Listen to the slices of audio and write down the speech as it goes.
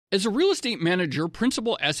As a real estate manager,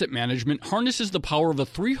 Principal Asset Management harnesses the power of a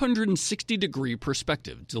 360-degree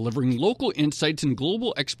perspective, delivering local insights and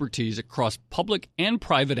global expertise across public and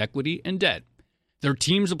private equity and debt. Their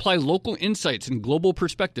teams apply local insights and global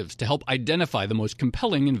perspectives to help identify the most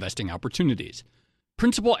compelling investing opportunities.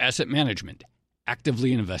 Principal Asset Management.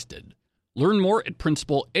 Actively invested. Learn more at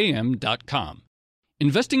principalam.com.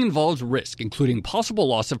 Investing involves risk, including possible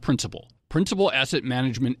loss of principal. Principal Asset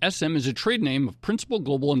Management SM is a trade name of Principal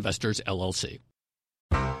Global Investors, LLC.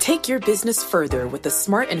 Take your business further with the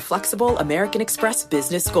smart and flexible American Express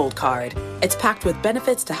Business Gold Card. It's packed with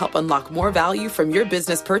benefits to help unlock more value from your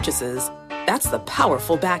business purchases. That's the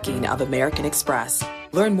powerful backing of American Express.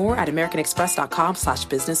 Learn more at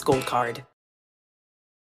americanexpress.com/businessgoldcard.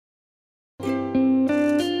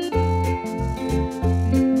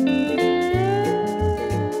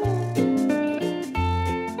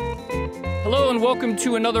 Hello and welcome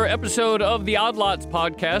to another episode of the Odd Lots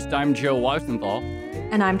podcast. I'm Joe Weisenthal.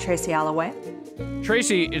 And I'm Tracy Alloway.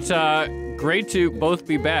 Tracy, it's great to both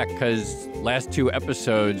be back because last two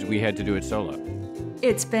episodes we had to do it solo.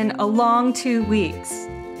 It's been a long 2 weeks.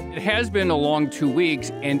 It has been a long 2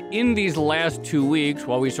 weeks, and in these last 2 weeks,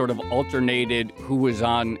 while we sort of alternated who was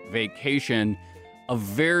on vacation, a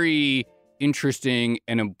very interesting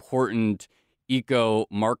and important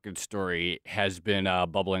eco-market story has been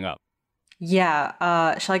bubbling up.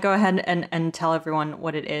 Yeah. Shall I go ahead and tell everyone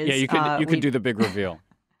what it is? Yeah, you could do the big reveal.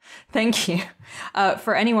 Thank you.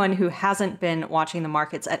 For anyone who hasn't been watching the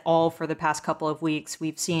markets at all for the past couple of weeks,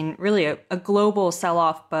 we've seen really a global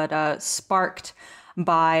sell-off, but sparked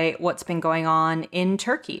by what's been going on in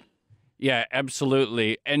Turkey. Yeah,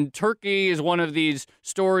 absolutely. And Turkey is one of these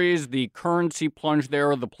stories, the currency plunge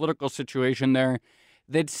there, the political situation there,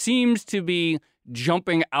 that seems to be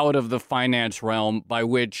jumping out of the finance realm, by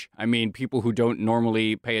which I mean people who don't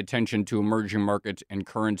normally pay attention to emerging markets and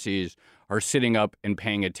currencies are sitting up and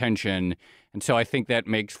paying attention. And so I think that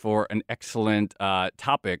makes for an excellent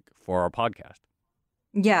topic for our podcast.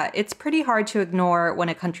 Yeah, it's pretty hard to ignore when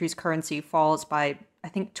a country's currency falls by, I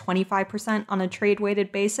think, 25% on a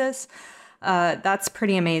trade-weighted basis. That's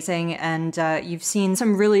pretty amazing. And you've seen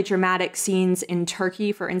some really dramatic scenes in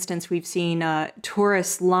Turkey. For instance, we've seen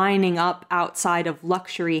tourists lining up outside of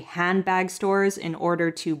luxury handbag stores in order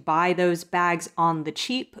to buy those bags on the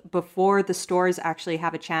cheap before the stores actually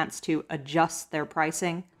have a chance to adjust their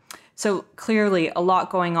pricing. So clearly a lot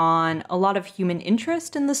going on, a lot of human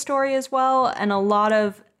interest in the story as well, and a lot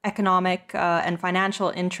of economic and financial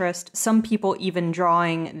interest, some people even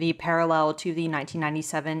drawing the parallel to the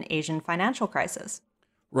 1997 Asian financial crisis.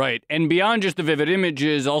 Right. And beyond just the vivid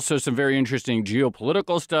images, also some very interesting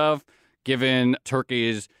geopolitical stuff, given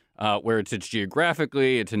Turkey's, where it sits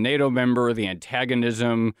geographically, it's a NATO member, the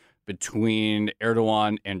antagonism between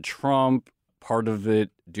Erdogan and Trump, part of it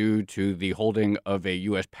due to the holding of a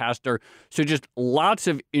U.S. pastor. So just lots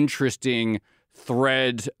of interesting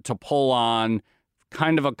threads to pull on,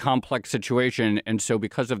 kind of a complex situation. And so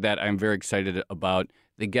because of that, I'm very excited about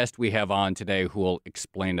the guest we have on today who will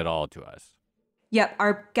explain it all to us. Yep.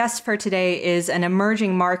 Our guest for today is an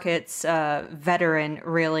emerging markets veteran,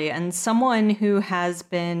 really, and someone who has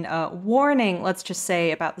been warning, let's just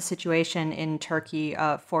say, about the situation in Turkey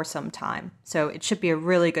for some time. So it should be a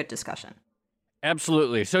really good discussion.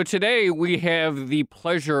 Absolutely. So today we have the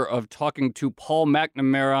pleasure of talking to Paul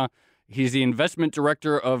McNamara. He's the investment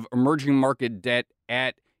director of emerging market debt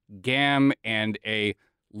at GAM and a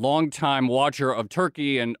longtime watcher of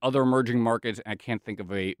Turkey and other emerging markets. I can't think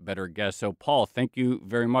of a better guest. So, Paul, thank you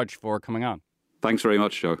very much for coming on. Thanks very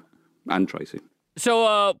much, Joe, and Tracy.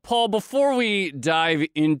 So, Paul, before we dive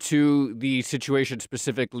into the situation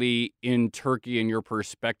specifically in Turkey and your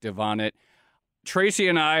perspective on it, Tracy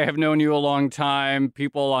and I have known you a long time.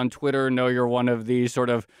 People on Twitter know you're one of these sort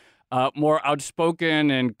of more outspoken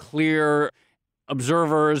and clear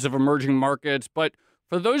observers of emerging markets. But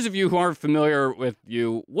for those of you who aren't familiar with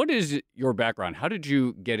you, what is your background? How did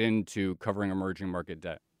you get into covering emerging market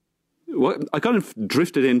debt? Well, I kind of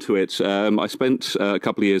drifted into it. I spent a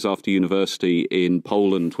couple of years after university in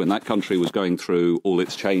Poland when that country was going through all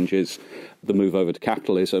its changes, the move over to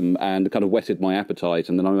capitalism, and kind of whetted my appetite.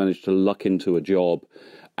 And then I managed to luck into a job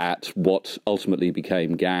at what ultimately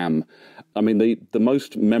became GAM. I mean, the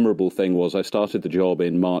most memorable thing was I started the job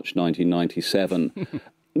in March 1997.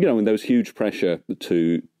 You know, and there was huge pressure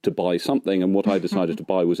to buy something, and what I decided to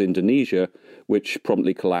buy was Indonesia, which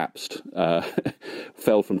promptly collapsed,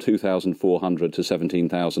 fell from 2,400 to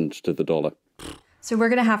 17,000 to the dollar. So we're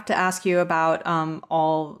going to have to ask you about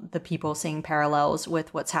all the people seeing parallels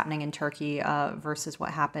with what's happening in Turkey versus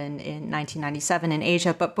what happened in 1997 in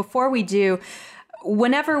Asia. But before we do,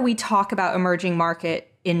 whenever we talk about emerging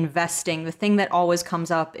market investing, the thing that always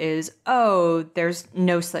comes up is, oh, there's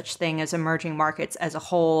no such thing as emerging markets as a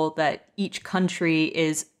whole, that each country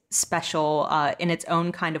is special in its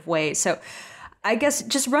own kind of way. So I guess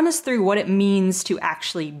just run us through what it means to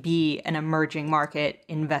actually be an emerging market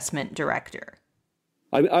investment director.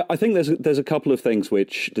 I think there's a couple of things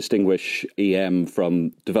which distinguish EM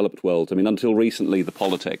from developed world. I mean, until recently, the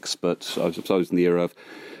politics, but I suppose in the era of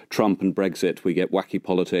Trump and Brexit, we get wacky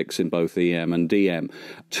politics in both EM and DM.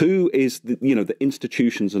 Two is, the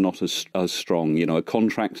institutions are not as strong. A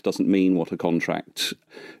contract doesn't mean what a contract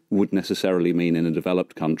would necessarily mean in a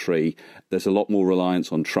developed country. There's a lot more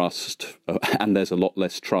reliance on trust, and there's a lot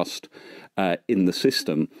less trust in the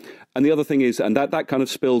system. And the other thing is, and that kind of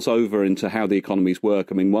spills over into how the economies work.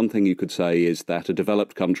 I mean, one thing you could say is that a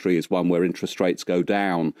developed country is one where interest rates go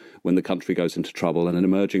down when the country goes into trouble, and an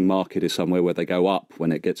emerging market is somewhere where they go up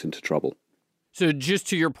when it gets into trouble. So just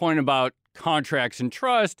to your point about contracts and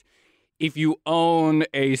trust, if you own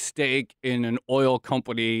a stake in an oil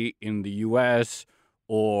company in the U.S.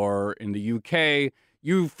 or in the U.K.,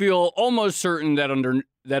 you feel almost certain that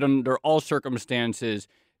under all circumstances,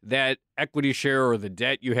 that equity share or the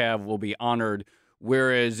debt you have will be honored,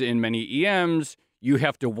 whereas in many EMs, you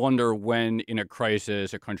have to wonder when in a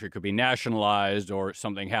crisis a country could be nationalized or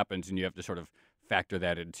something happens, and you have to sort of factor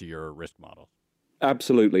that into your risk model.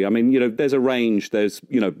 Absolutely. I mean, there's a range. There's,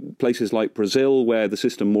 places like Brazil where the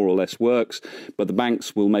system more or less works, but the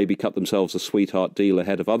banks will maybe cut themselves a sweetheart deal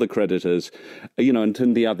ahead of other creditors. And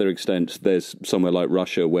to the other extent, there's somewhere like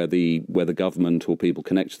Russia where the government or people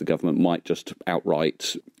connected to the government might just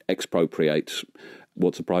outright expropriate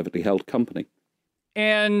what's a privately held company.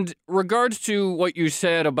 And regards to what you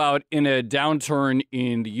said about in a downturn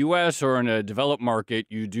in the U.S. or in a developed market,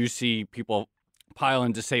 you do see people pile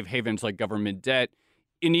into safe havens like government debt.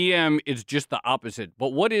 In EM, it's just the opposite. But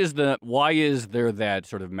why is there that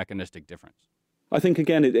sort of mechanistic difference? I think,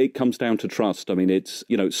 again, it comes down to trust. I mean, it's,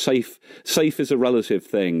 safe is a relative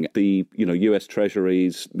thing. The, U.S.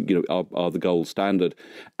 treasuries, are the gold standard.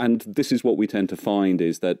 And this is what we tend to find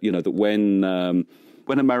is that, that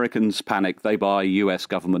when Americans panic, they buy U.S.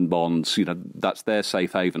 government bonds. That's their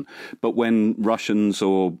safe haven. But when Russians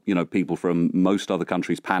or, people from most other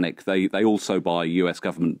countries panic, they also buy U.S.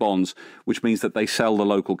 government bonds, which means that they sell the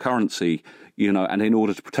local currency, and in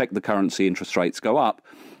order to protect the currency, interest rates go up.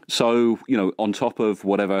 So, on top of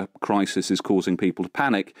whatever crisis is causing people to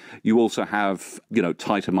panic, you also have,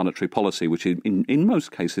 tighter monetary policy, which in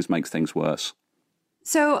most cases makes things worse.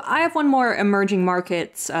 So I have one more emerging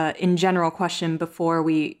markets in general question before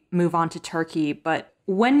we move on to Turkey. But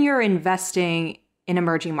when you're investing in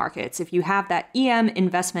emerging markets, if you have that EM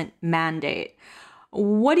investment mandate,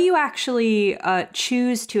 what do you actually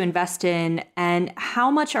choose to invest in, and how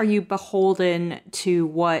much are you beholden to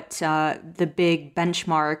what the big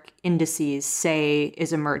benchmark indices say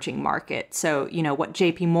is emerging market? So, what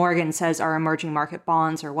JP Morgan says are emerging market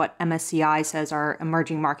bonds, or what MSCI says are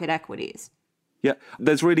emerging market equities? Yeah,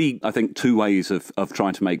 there's really, I think, two ways of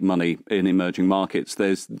trying to make money in emerging markets.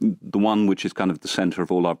 There's the one which is kind of the center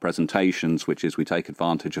of all our presentations, which is we take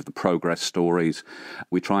advantage of the progress stories.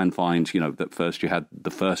 We try and find, that first you had the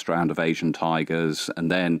first round of Asian tigers, and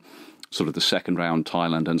then sort of the second round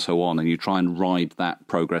Thailand and so on, and you try and ride that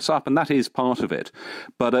progress up, and that is part of it.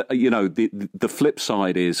 But, the flip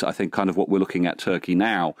side is, I think, kind of what we're looking at Turkey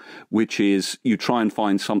now, which is you try and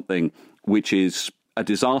find something which is a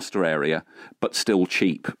disaster area, but still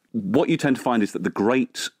cheap. What you tend to find is that the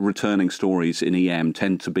great returning stories in EM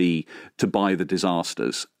tend to be to buy the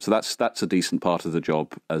disasters. So that's a decent part of the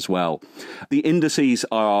job as well. The indices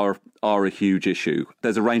are a huge issue.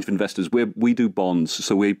 There's a range of investors. We do bonds,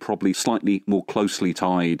 so we're probably slightly more closely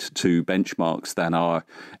tied to benchmarks than our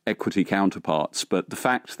equity counterparts. But the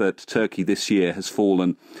fact that Turkey this year has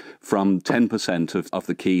fallen from 10% of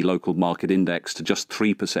the key local market index to just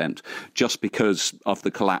 3%, just because of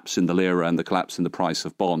the collapse in the lira and the collapse in the price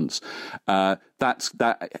of bonds, that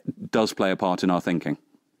does play a part in our thinking.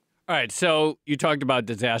 All right, so you talked about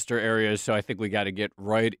disaster areas, so I think we got to get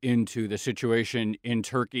right into the situation in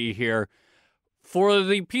Turkey here. For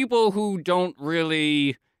the people who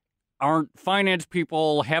aren't finance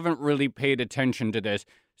people, haven't really paid attention to this,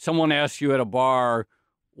 someone asks you at a bar,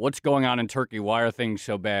 what's going on in Turkey? Why are things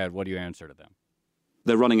so bad? What do you answer to them?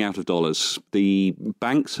 They're running out of dollars. The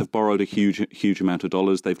banks have borrowed a huge amount of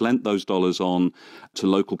dollars. They've lent those dollars on to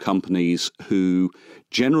local companies who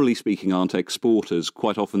generally speaking, aren't exporters.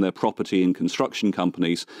 Quite often they're property and construction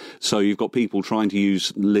companies. So you've got people trying to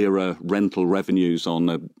use lira rental revenues on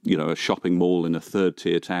a shopping mall in a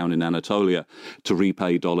third-tier town in Anatolia to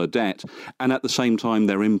repay dollar debt. And at the same time,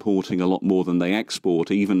 they're importing a lot more than they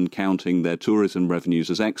export, even counting their tourism revenues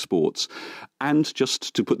as exports. And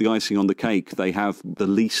just to put the icing on the cake, they have the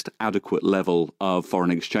least adequate level of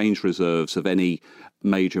foreign exchange reserves of any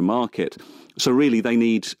major market. So really, they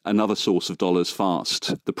need another source of dollars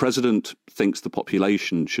fast. The president thinks the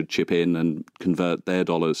population should chip in and convert their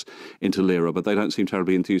dollars into lira, but they don't seem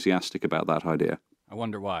terribly enthusiastic about that idea. I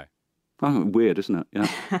wonder why. Oh, weird, isn't it?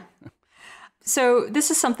 Yeah. So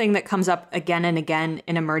this is something that comes up again and again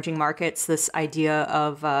in emerging markets, this idea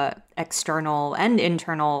of external and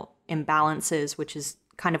internal imbalances, which is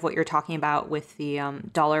kind of what you're talking about with the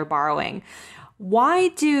dollar borrowing. Why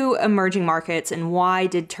do emerging markets and why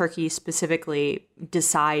did Turkey specifically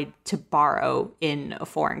decide to borrow in a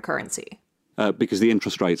foreign currency? Because the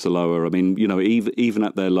interest rates are lower. I mean, even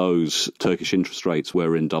at their lows, Turkish interest rates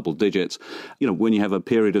were in double digits. When you have a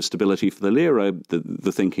period of stability for the lira,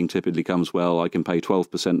 the thinking typically comes, well, I can pay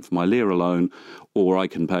 12% for my lira loan, or I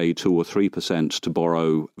can pay 2 or 3% to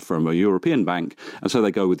borrow from a European bank. And so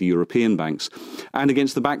they go with the European banks. And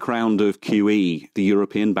against the background of QE, the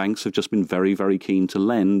European banks have just been very, very keen to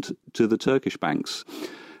lend to the Turkish banks.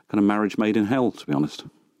 Kind of marriage made in hell, to be honest.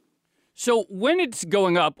 So when it's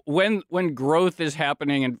going up, when growth is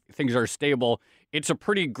happening and things are stable, it's a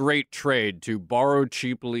pretty great trade to borrow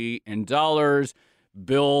cheaply in dollars,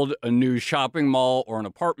 build a new shopping mall or an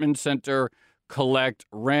apartment center, collect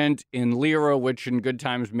rent in lira, which in good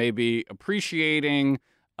times may be appreciating,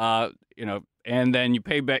 and then you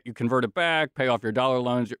pay back, you convert it back, pay off your dollar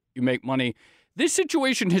loans, you make money. This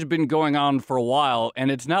situation has been going on for a while, and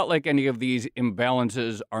it's not like any of these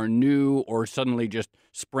imbalances are new or suddenly just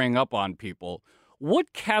sprang up on people.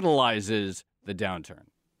 What catalyzes the downturn?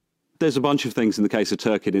 There's a bunch of things in the case of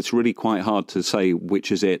Turkey, and it's really quite hard to say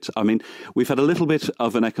which is it. I mean, we've had a little bit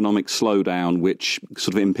of an economic slowdown, which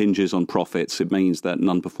sort of impinges on profits. It means that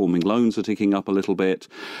non-performing loans are ticking up a little bit.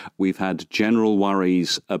 We've had general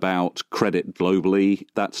worries about credit globally.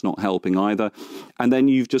 That's not helping either. And then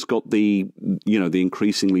you've just got the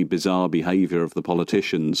increasingly bizarre behavior of the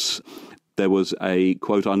politicians. There was a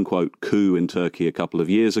quote-unquote coup in Turkey a couple of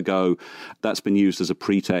years ago. That's been used as a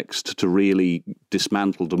pretext to really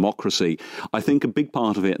dismantle democracy. I think a big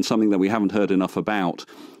part of it, and something that we haven't heard enough about,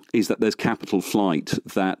 is that there's capital flight,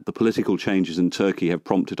 that the political changes in Turkey have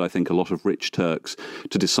prompted, I think, a lot of rich Turks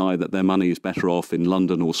to decide that their money is better off in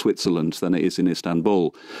London or Switzerland than it is in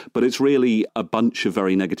Istanbul. But it's really a bunch of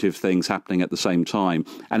very negative things happening at the same time,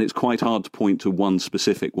 and it's quite hard to point to one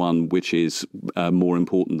specific one which is more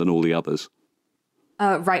important than all the others.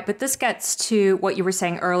 Right, but this gets to what you were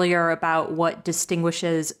saying earlier about what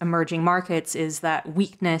distinguishes emerging markets is that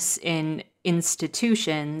weakness in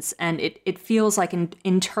institutions. And it feels like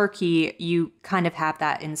in Turkey, you kind of have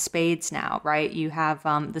that in spades now, right? You have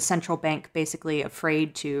the central bank basically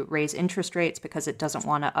afraid to raise interest rates because it doesn't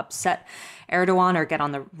want to upset Erdogan or get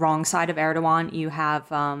on the wrong side of Erdogan. You have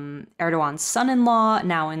Erdogan's son-in-law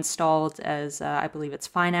now installed as, I believe it's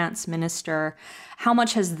finance minister. How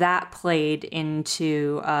much has that played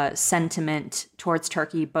into sentiment towards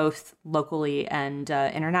Turkey, both locally and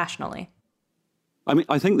internationally? I mean,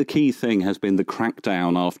 I think the key thing has been the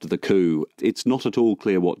crackdown after the coup. It's not at all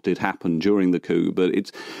clear what did happen during the coup, but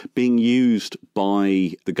it's being used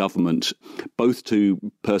by the government both to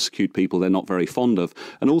persecute people they're not very fond of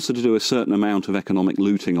and also to do a certain amount of economic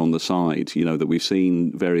looting on the side, that we've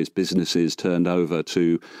seen various businesses turned over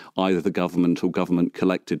to either the government or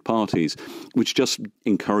government-collected parties, which just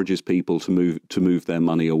encourages people to move their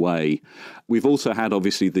money away. We've also had,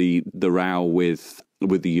 obviously, the row with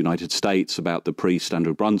the United States about the priest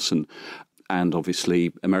Andrew Brunson, and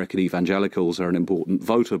obviously American evangelicals are an important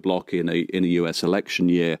voter bloc in a US election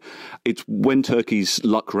year. It's when Turkey's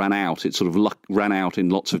luck ran out, it sort of luck ran out in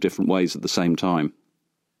lots of different ways at the same time.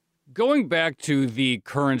 Going back to the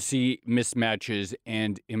currency mismatches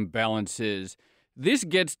and imbalances, this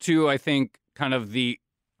gets to, I think, kind of the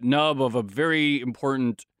nub of a very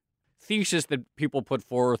important thesis that people put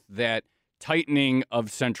forth, that tightening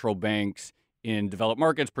of central banks in developed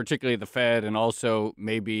markets, particularly the Fed and also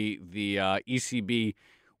maybe the ECB,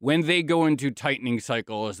 when they go into tightening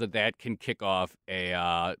cycles, that can kick off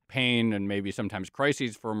a pain and maybe sometimes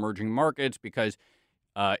crises for emerging markets, because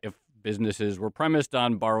if businesses were premised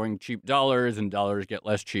on borrowing cheap dollars and dollars get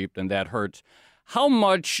less cheap, then that hurts. How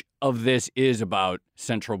much of this is about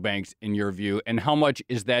central banks in your view, and how much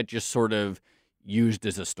is that just sort of used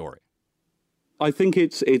as a story? I think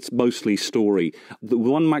it's mostly story. The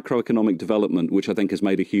one macroeconomic development which I think has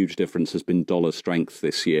made a huge difference has been dollar strength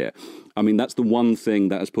this year. I mean, that's the one thing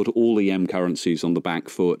that has put all EM currencies on the back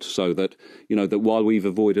foot, so that, that while we've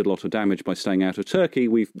avoided a lot of damage by staying out of Turkey,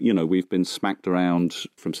 we've been smacked around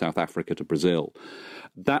from South Africa to Brazil.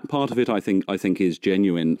 That part of it, I think is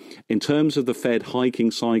genuine. In terms of the Fed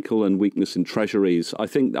hiking cycle and weakness in treasuries, I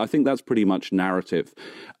think that's pretty much narrative.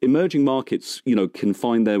 Emerging markets, can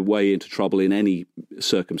find their way into trouble in any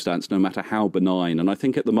circumstance, no matter how benign. And I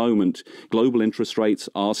think at the moment, global interest rates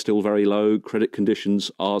are still very low. Credit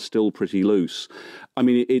conditions are still pretty loose. I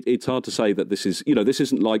mean, it's hard to say that this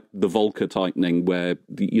isn't like the Volcker tightening where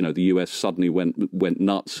the US suddenly went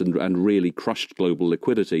nuts and really crushed global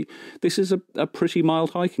liquidity. This is a pretty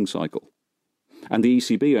mild hiking cycle. And the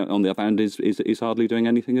ECB, on the other hand, is hardly doing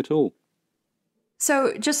anything at all.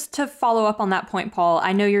 So just to follow up on that point, Paul,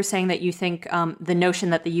 I know you're saying that you think the notion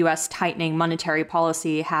that the U.S. tightening monetary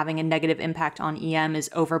policy having a negative impact on EM is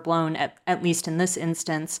overblown, at least in this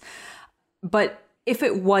instance. But if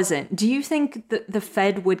it wasn't, do you think the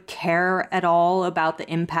Fed would care at all about the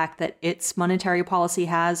impact that its monetary policy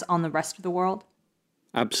has on the rest of the world?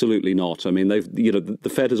 Absolutely not. I mean,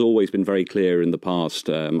 the Fed has always been very clear in the past.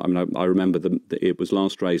 I remember it was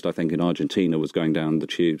last raised, I think, in Argentina, was going down the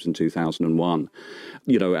tubes in 2001.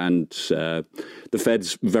 And the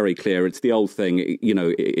Fed's very clear. It's the old thing,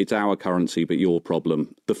 it's our currency, but your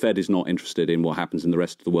problem. The Fed is not interested in what happens in the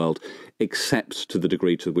rest of the world, except to the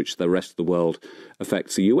degree to which the rest of the world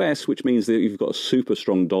affects the US, which means that you've got a super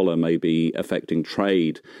strong dollar maybe affecting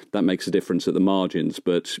trade. That makes a difference at the margins.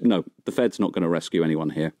 But no, the Fed's not going to rescue anyone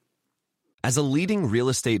here. As a leading real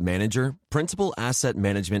estate manager, Principal Asset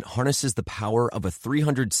Management harnesses the power of a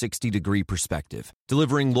 360-degree perspective,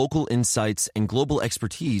 delivering local insights and global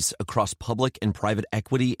expertise across public and private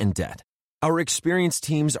equity and debt. Our experienced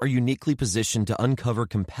teams are uniquely positioned to uncover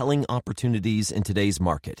compelling opportunities in today's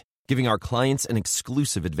market, giving our clients an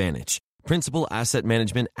exclusive advantage. Principal Asset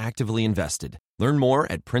Management actively invested. Learn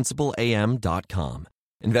more at principalam.com.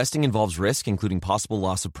 Investing involves risk, including possible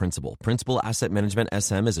loss of principal. Principal Asset Management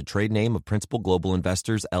SM is a trade name of Principal Global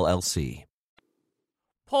Investors, LLC.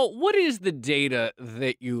 Paul, what is the data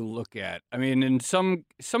that you look at? I mean,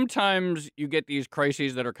 sometimes you get these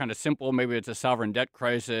crises that are kind of simple. Maybe it's a sovereign debt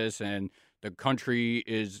crisis and the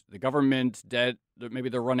government's debt, maybe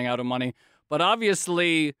they're running out of money. But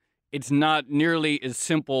obviously, it's not nearly as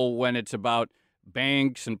simple when it's about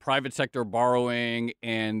banks and private sector borrowing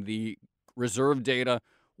and the reserve data.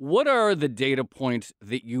 What are the data points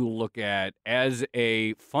that you look at as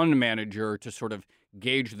a fund manager to sort of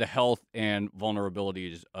gauge the health and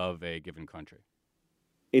vulnerabilities of a given country?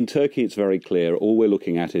 In Turkey, it's very clear. All we're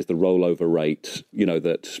looking at is the rollover rate.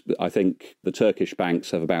 That I think the Turkish banks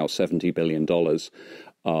have about $70 billion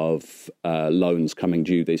of loans coming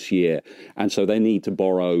due this year. And so they need to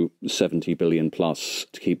borrow 70 billion plus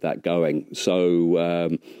to keep that going.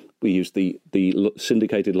 So we use the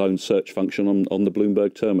syndicated loan search function on the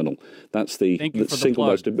Bloomberg terminal. That's the single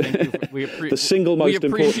most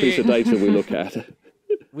important piece of data we look at.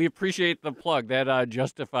 We appreciate the plug. That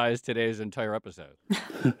justifies today's entire episode.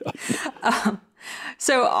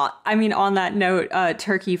 So, on that note,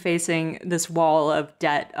 Turkey facing this wall of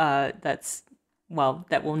debt that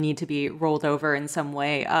will need to be rolled over in some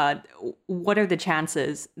way. What are the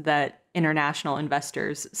chances that international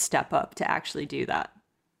investors step up to actually do that?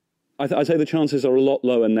 I'd say the chances are a lot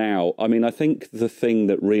lower now. I mean, I think the thing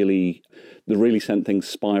that really sent things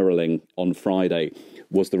spiraling on Friday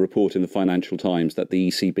was the report in the Financial Times that the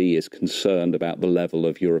ECB is concerned about the level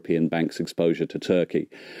of European banks' exposure to Turkey.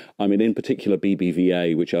 I mean, in particular,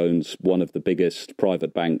 BBVA, which owns one of the biggest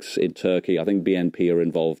private banks in Turkey. I think BNP are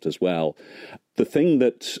involved as well. The thing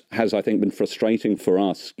that has, I think, been frustrating for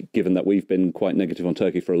us, given that we've been quite negative on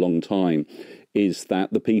Turkey for a long time, is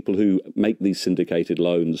that the people who make these syndicated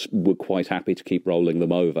loans were quite happy to keep rolling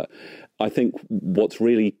them over. I think what's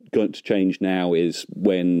really going to change now is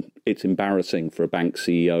when it's embarrassing for a bank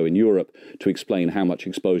CEO in Europe to explain how much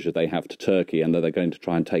exposure they have to Turkey and that they're going to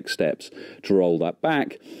try and take steps to roll that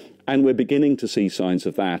back. And we're beginning to see signs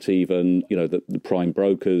of that. Even, the prime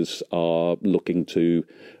brokers are looking to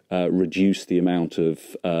reduce the amount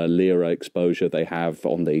of lira exposure they have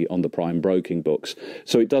on the prime broking books.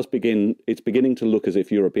 So it's beginning to look as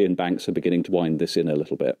if European banks are beginning to wind this in a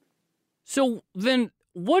little bit. So then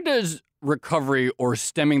what does recovery or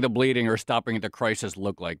stemming the bleeding or stopping the crisis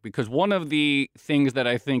look like? Because one of the things that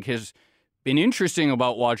I think has been interesting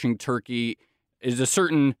about watching Turkey is a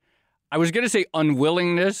certain, I was going to say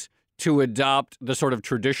unwillingness to adopt the sort of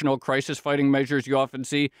traditional crisis fighting measures you often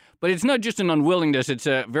see. But it's not just an unwillingness, it's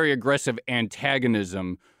a very aggressive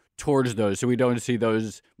antagonism towards those, so we don't see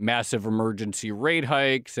those massive emergency rate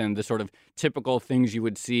hikes and the sort of typical things you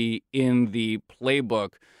would see in the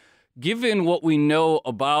playbook. Given what we know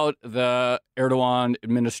about the Erdogan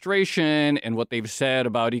administration and what they've said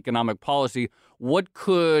about economic policy, what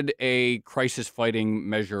could a crisis-fighting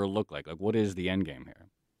measure look like? Like, what is the end game here?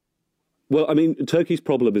 Well, I mean, Turkey's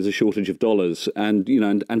problem is a shortage of dollars. And,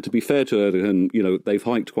 and to be fair to Erdogan, they've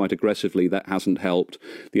hiked quite aggressively. That hasn't helped.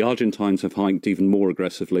 The Argentines have hiked even more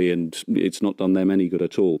aggressively, and it's not done them any good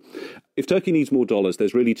at all. If Turkey needs more dollars,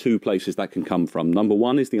 there's really two places that can come from. Number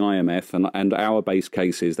one is the IMF, and our base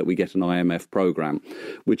case is that we get an IMF program,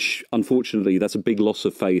 which, unfortunately, that's a big loss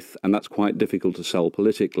of faith, and that's quite difficult to sell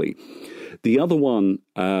politically. The other one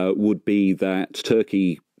would be that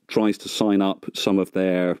Turkey tries to sign up some of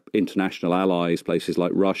their international allies, places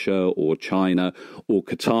like Russia or China or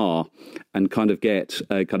Qatar, and kind of get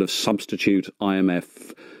a kind of substitute for an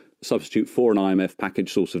IMF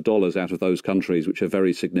package source of dollars out of those countries, which are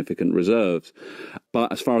very significant reserves.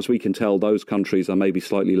 But as far as we can tell, those countries are maybe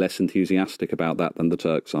slightly less enthusiastic about that than the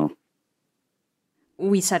Turks are.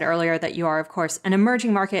 We said earlier that you are, of course, an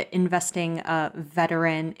emerging market investing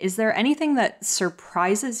veteran. Is there anything that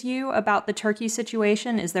surprises you about the Turkey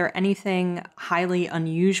situation? Is there anything highly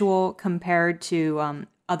unusual compared to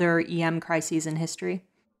other EM crises in history?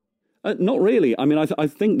 Not really. I mean, I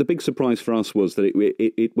think the big surprise for us was that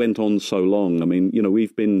it went on so long. I mean,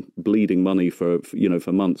 we've been bleeding money for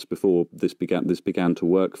months before this began to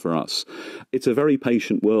work for us. It's a very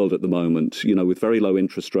patient world at the moment, with very low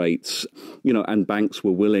interest rates, and banks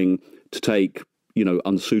were willing to take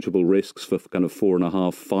unsuitable risks for kind of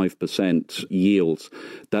 4.5-5% yields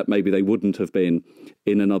that maybe they wouldn't have been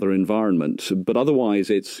in another environment. But otherwise,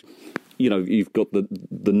 it's you've got the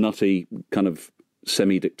nutty kind of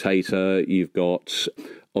semi-dictator, you've got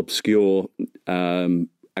obscure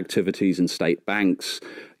activities in state banks,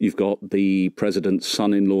 you've got the president's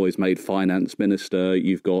son-in-law is made finance minister,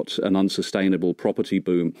 you've got an unsustainable property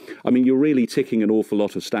boom. I mean, you're really ticking an awful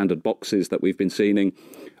lot of standard boxes that we've been seeing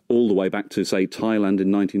all the way back to, say, Thailand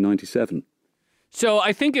in 1997. So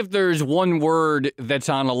I think if there's one word that's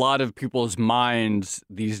on a lot of people's minds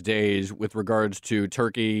these days with regards to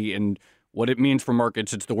Turkey and what it means for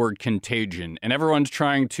markets, it's the word contagion. And everyone's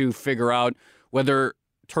trying to figure out whether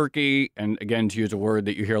Turkey, and again, to use a word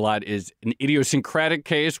that you hear a lot, is an idiosyncratic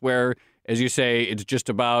case where, as you say, it's just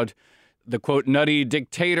about the, quote, nutty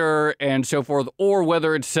dictator and so forth, or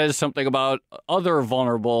whether it says something about other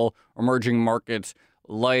vulnerable emerging markets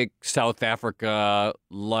like South Africa,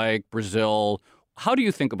 like Brazil. How do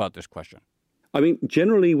you think about this question? I mean,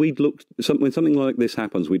 generally, when something like this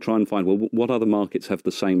happens, we try and find, well, what other markets have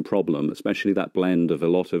the same problem, especially that blend of a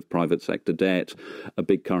lot of private sector debt, a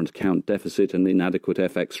big current account deficit, and inadequate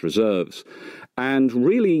FX reserves. And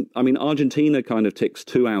really, I mean, Argentina kind of ticks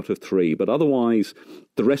 2 out of 3, but otherwise,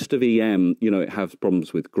 the rest of EM, it has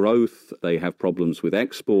problems with growth, they have problems with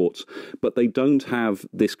exports, but they don't have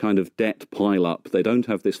this kind of debt pile-up, they don't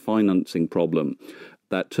have this financing problem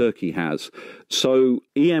that Turkey has. So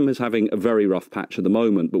EM is having a very rough patch at the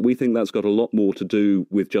moment, but we think that's got a lot more to do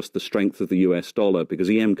with just the strength of the US dollar, because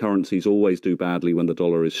EM currencies always do badly when the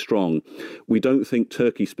dollar is strong. We don't think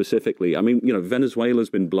Turkey specifically. I mean, Venezuela's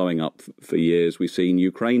been blowing up for years. We've seen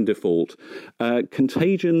Ukraine default.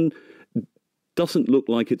 Contagion doesn't look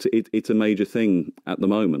like it's a major thing at the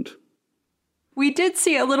moment. We did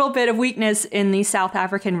see a little bit of weakness in the South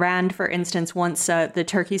African rand, for instance, once the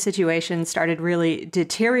Turkey situation started really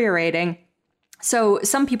deteriorating. So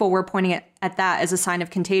some people were pointing at that as a sign of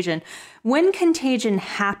contagion. When contagion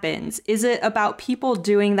happens, is it about people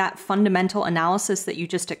doing that fundamental analysis that you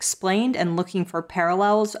just explained and looking for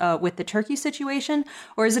parallels with the Turkey situation?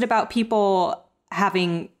 Or is it about people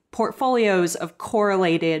having portfolios of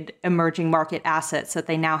correlated emerging market assets that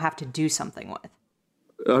they now have to do something with?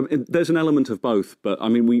 There's an element of both, but I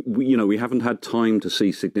mean, we haven't had time to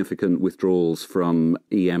see significant withdrawals from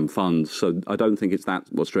EM funds, so I don't think it's that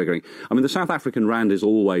what's triggering. I mean, the South African rand is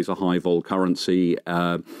always a high vol currency.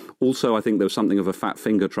 Also, I think there was something of a fat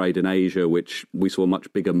finger trade in Asia, which we saw a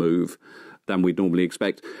much bigger move than we'd normally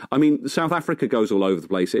expect. I mean, South Africa goes all over the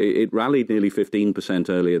place. It rallied nearly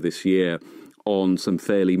 15% earlier this year on some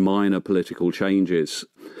fairly minor political changes.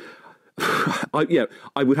 I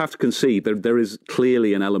would have to concede there is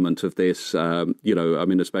clearly an element of this, I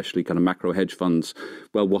mean, especially kind of macro hedge funds.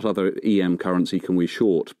 Well, what other EM currency can we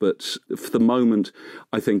short? But for the moment,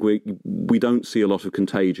 I think we don't see a lot of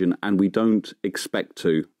contagion, and we don't expect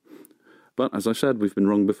to. But as I said, we've been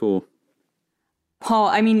wrong before. Paul,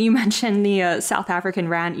 I mean, you mentioned the South African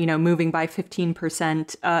rand, moving by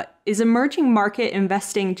 15%. Is emerging market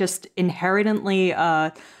investing just inherently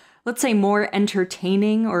let's say, more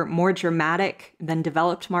entertaining or more dramatic than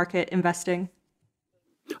developed market investing?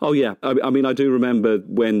 Oh, yeah. I mean, I do remember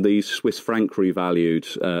when the Swiss franc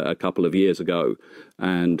revalued a couple of years ago,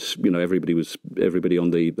 and, everybody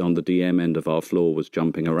on the DM end of our floor was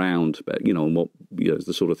jumping around, but, and what, is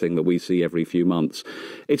the sort of thing that we see every few months.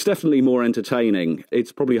 It's definitely more entertaining.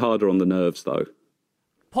 It's probably harder on the nerves, though.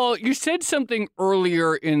 Paul, you said something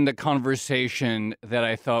earlier in the conversation that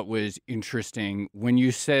I thought was interesting when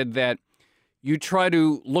you said that you try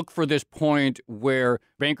to look for this point where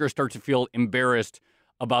bankers start to feel embarrassed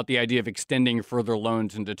about the idea of extending further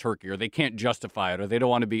loans into Turkey, or they can't justify it, or they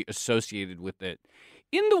don't want to be associated with it.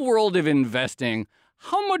 In the world of investing,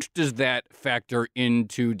 how much does that factor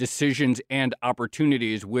into decisions and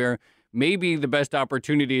opportunities where maybe the best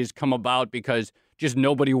opportunities come about because just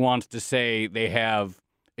nobody wants to say they have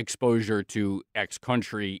exposure to X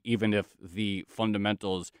country, even if the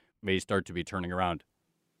fundamentals may start to be turning around?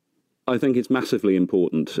 I think it's massively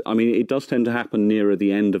important. I mean, it does tend to happen nearer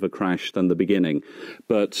the end of a crash than the beginning.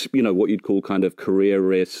 But, what you'd call kind of career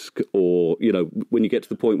risk, or, when you get to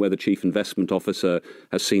the point where the chief investment officer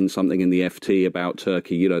has seen something in the FT about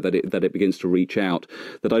Turkey, that it begins to reach out,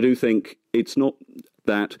 that I do think it's not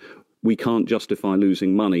that we can't justify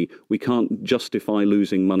losing money. We can't justify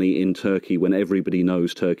losing money in Turkey when everybody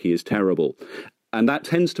knows Turkey is terrible. And that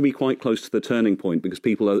tends to be quite close to the turning point, because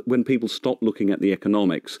when people stop looking at the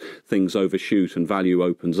economics, things overshoot and value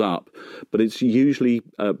opens up. But it's usually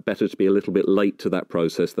better to be a little bit late to that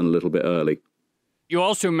process than a little bit early. You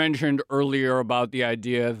also mentioned earlier about the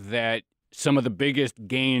idea that some of the biggest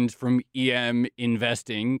gains from EM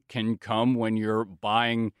investing can come when you're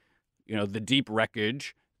buying, the deep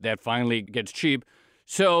wreckage that finally gets cheap.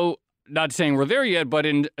 So, not saying we're there yet, but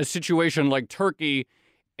in a situation like Turkey,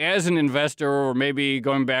 as an investor, or maybe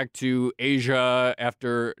going back to Asia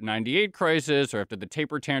after '98 crisis or after the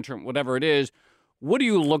taper tantrum, whatever it is, what do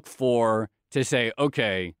you look for to say,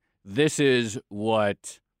 okay, this is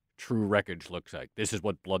what true wreckage looks like? This is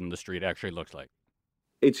what blood in the street actually looks like?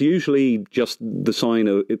 It's usually just the sign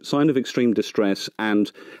of extreme distress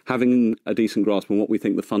and having a decent grasp on what we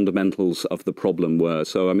think the fundamentals of the problem were.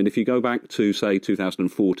 So, I mean, if you go back to, say,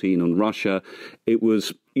 2014 on Russia, it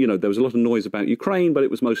was, there was a lot of noise about Ukraine, but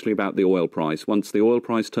it was mostly about the oil price. Once the oil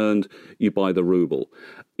price turned, you buy the ruble.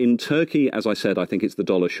 In Turkey, as I said, I think it's the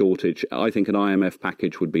dollar shortage. I think an IMF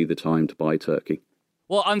package would be the time to buy Turkey.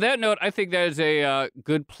 Well, on that note, I think that is a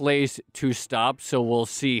good place to stop. So we'll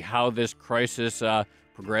see how this crisis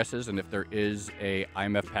progresses and if there is a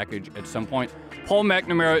IMF package at some point. Paul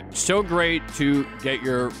McNamara, so great to get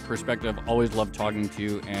your perspective. Always love talking to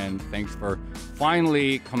you, and thanks for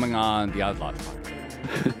finally coming on the Odd Lots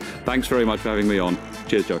podcast. Thanks very much for having me on.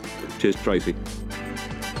 Cheers, Joe. Cheers, Tracy.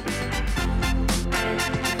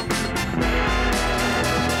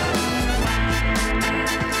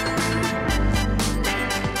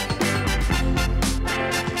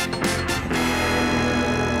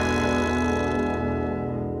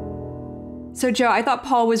 So, Joe, I thought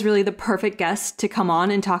Paul was really the perfect guest to come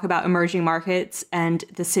on and talk about emerging markets and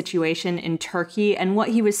the situation in Turkey, and what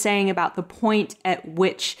he was saying about the point at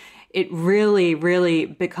which it really, really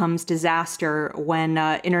becomes disaster when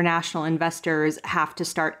international investors have to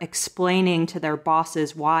start explaining to their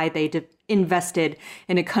bosses why they invested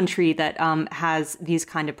in a country that has these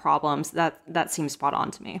kind of problems. That seems spot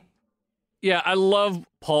on to me. Yeah, I love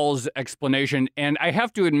Paul's explanation. And I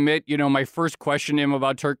have to admit, my first question to him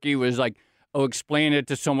about Turkey was like, explain it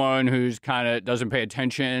to someone who's kind of doesn't pay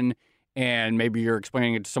attention, and maybe you're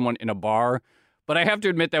explaining it to someone in a bar. But I have to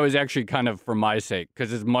admit that was actually kind of for my sake,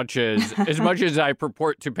 because as much as I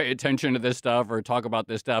purport to pay attention to this stuff or talk about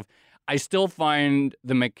this stuff, I still find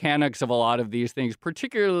the mechanics of a lot of these things,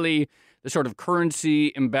 particularly the sort of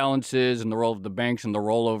currency imbalances and the role of the banks and the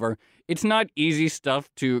rollover. It's not easy stuff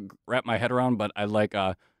to wrap my head around, but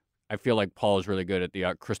I feel like Paul is really good at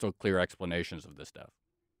the crystal clear explanations of this stuff.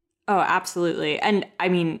 Oh, absolutely. And I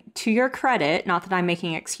mean, to your credit, not that I'm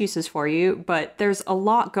making excuses for you, but there's a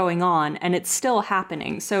lot going on and it's still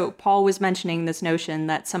happening. So Paul was mentioning this notion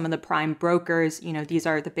that some of the prime brokers, these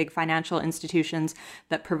are the big financial institutions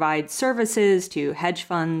that provide services to hedge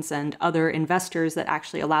funds and other investors that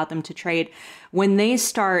actually allow them to trade. When they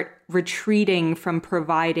start retreating from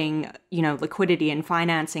providing, liquidity and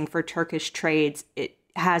financing for Turkish trades, it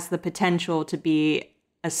has the potential to be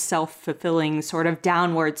a self-fulfilling sort of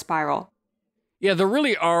downward spiral. Yeah, there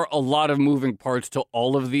really are a lot of moving parts to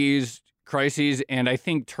all of these crises, and I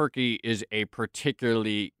think Turkey is a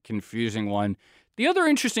particularly confusing one. The other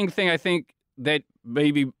interesting thing I think that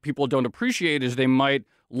maybe people don't appreciate is they might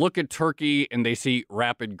look at Turkey and they see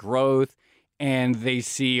rapid growth, and they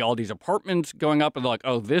see all these apartments going up, and they're like,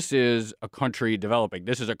 oh, this is a country developing.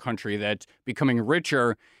 This is a country that's becoming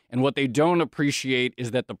richer. And what they don't appreciate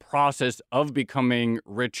is that the process of becoming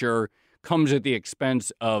richer comes at the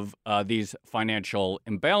expense of these financial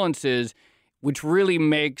imbalances, which really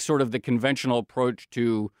makes sort of the conventional approach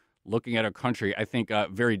to looking at a country, I think,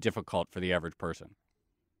 very difficult for the average person.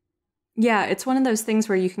 Yeah, it's one of those things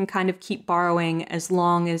where you can kind of keep borrowing as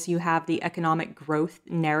long as you have the economic growth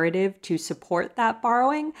narrative to support that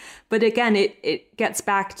borrowing. But again, it gets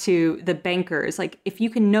back to the bankers. Like, if you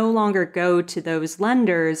can no longer go to those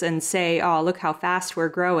lenders and say, oh, look how fast we're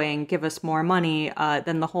growing, give us more money,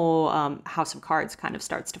 then the whole house of cards kind of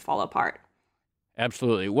starts to fall apart.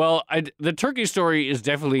 Absolutely. Well, the Turkey story is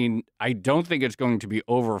definitely, I don't think it's going to be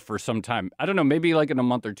over for some time. I don't know, maybe like in a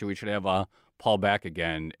month or two, we should have Paul back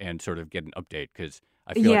again and sort of get an update, because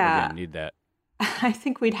I feel like we're going to need that. I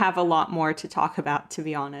think we'd have a lot more to talk about, to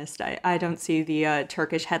be honest. I don't see the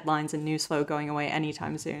Turkish headlines and news flow going away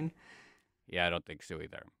anytime soon. Yeah, I don't think so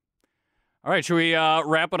either. All right, should we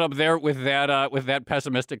wrap it up there with that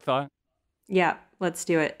pessimistic thought? Yeah, let's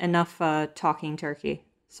do it. Enough talking Turkey.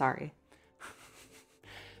 Sorry.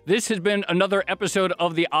 This has been another episode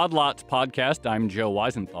of the Odd Lots podcast. I'm Joe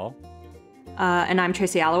Weisenthal. And I'm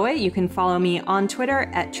Tracy Alloway. You can follow me on Twitter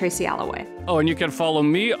at Tracy Alloway. Oh, and you can follow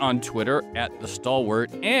me on Twitter at The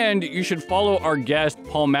Stalwart. And you should follow our guest,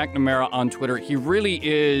 Paul McNamara, on Twitter. He really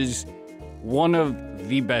is one of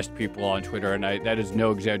the best people on Twitter, and that is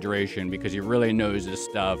no exaggeration, because he really knows his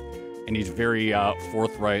stuff, and he's very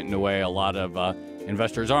forthright in a way a lot of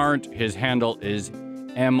investors aren't. His handle is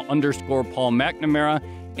 _Paul McNamara.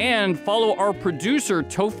 And follow our producer,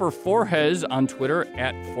 Topher Forhes, on Twitter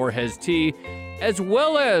at ForhesT, as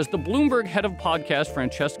well as the Bloomberg head of podcast,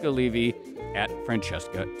 Francesca Levy, at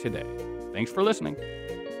Francesca Today. Thanks for listening.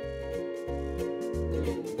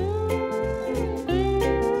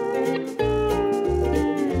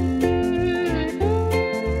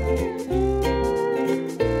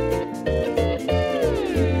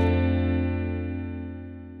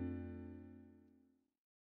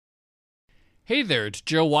 Hey there, it's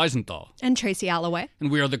Joe Weisenthal. And Tracy Alloway. And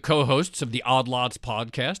we are the co-hosts of the Odd Lots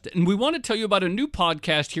podcast. And we want to tell you about a new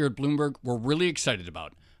podcast here at Bloomberg we're really excited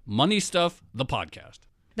about. Money Stuff, the podcast.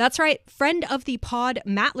 That's right. Friend of the pod,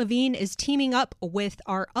 Matt Levine, is teaming up with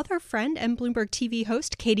our other friend and Bloomberg TV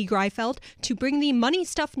host, Katie Greifeld, to bring the Money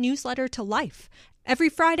Stuff newsletter to life. Every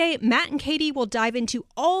Friday, Matt and Katie will dive into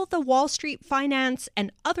all the Wall Street finance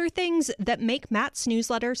and other things that make Matt's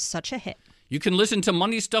newsletter such a hit. You can listen to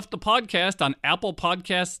Money Stuff, the podcast on Apple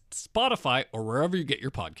Podcasts, Spotify, or wherever you get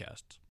your podcasts.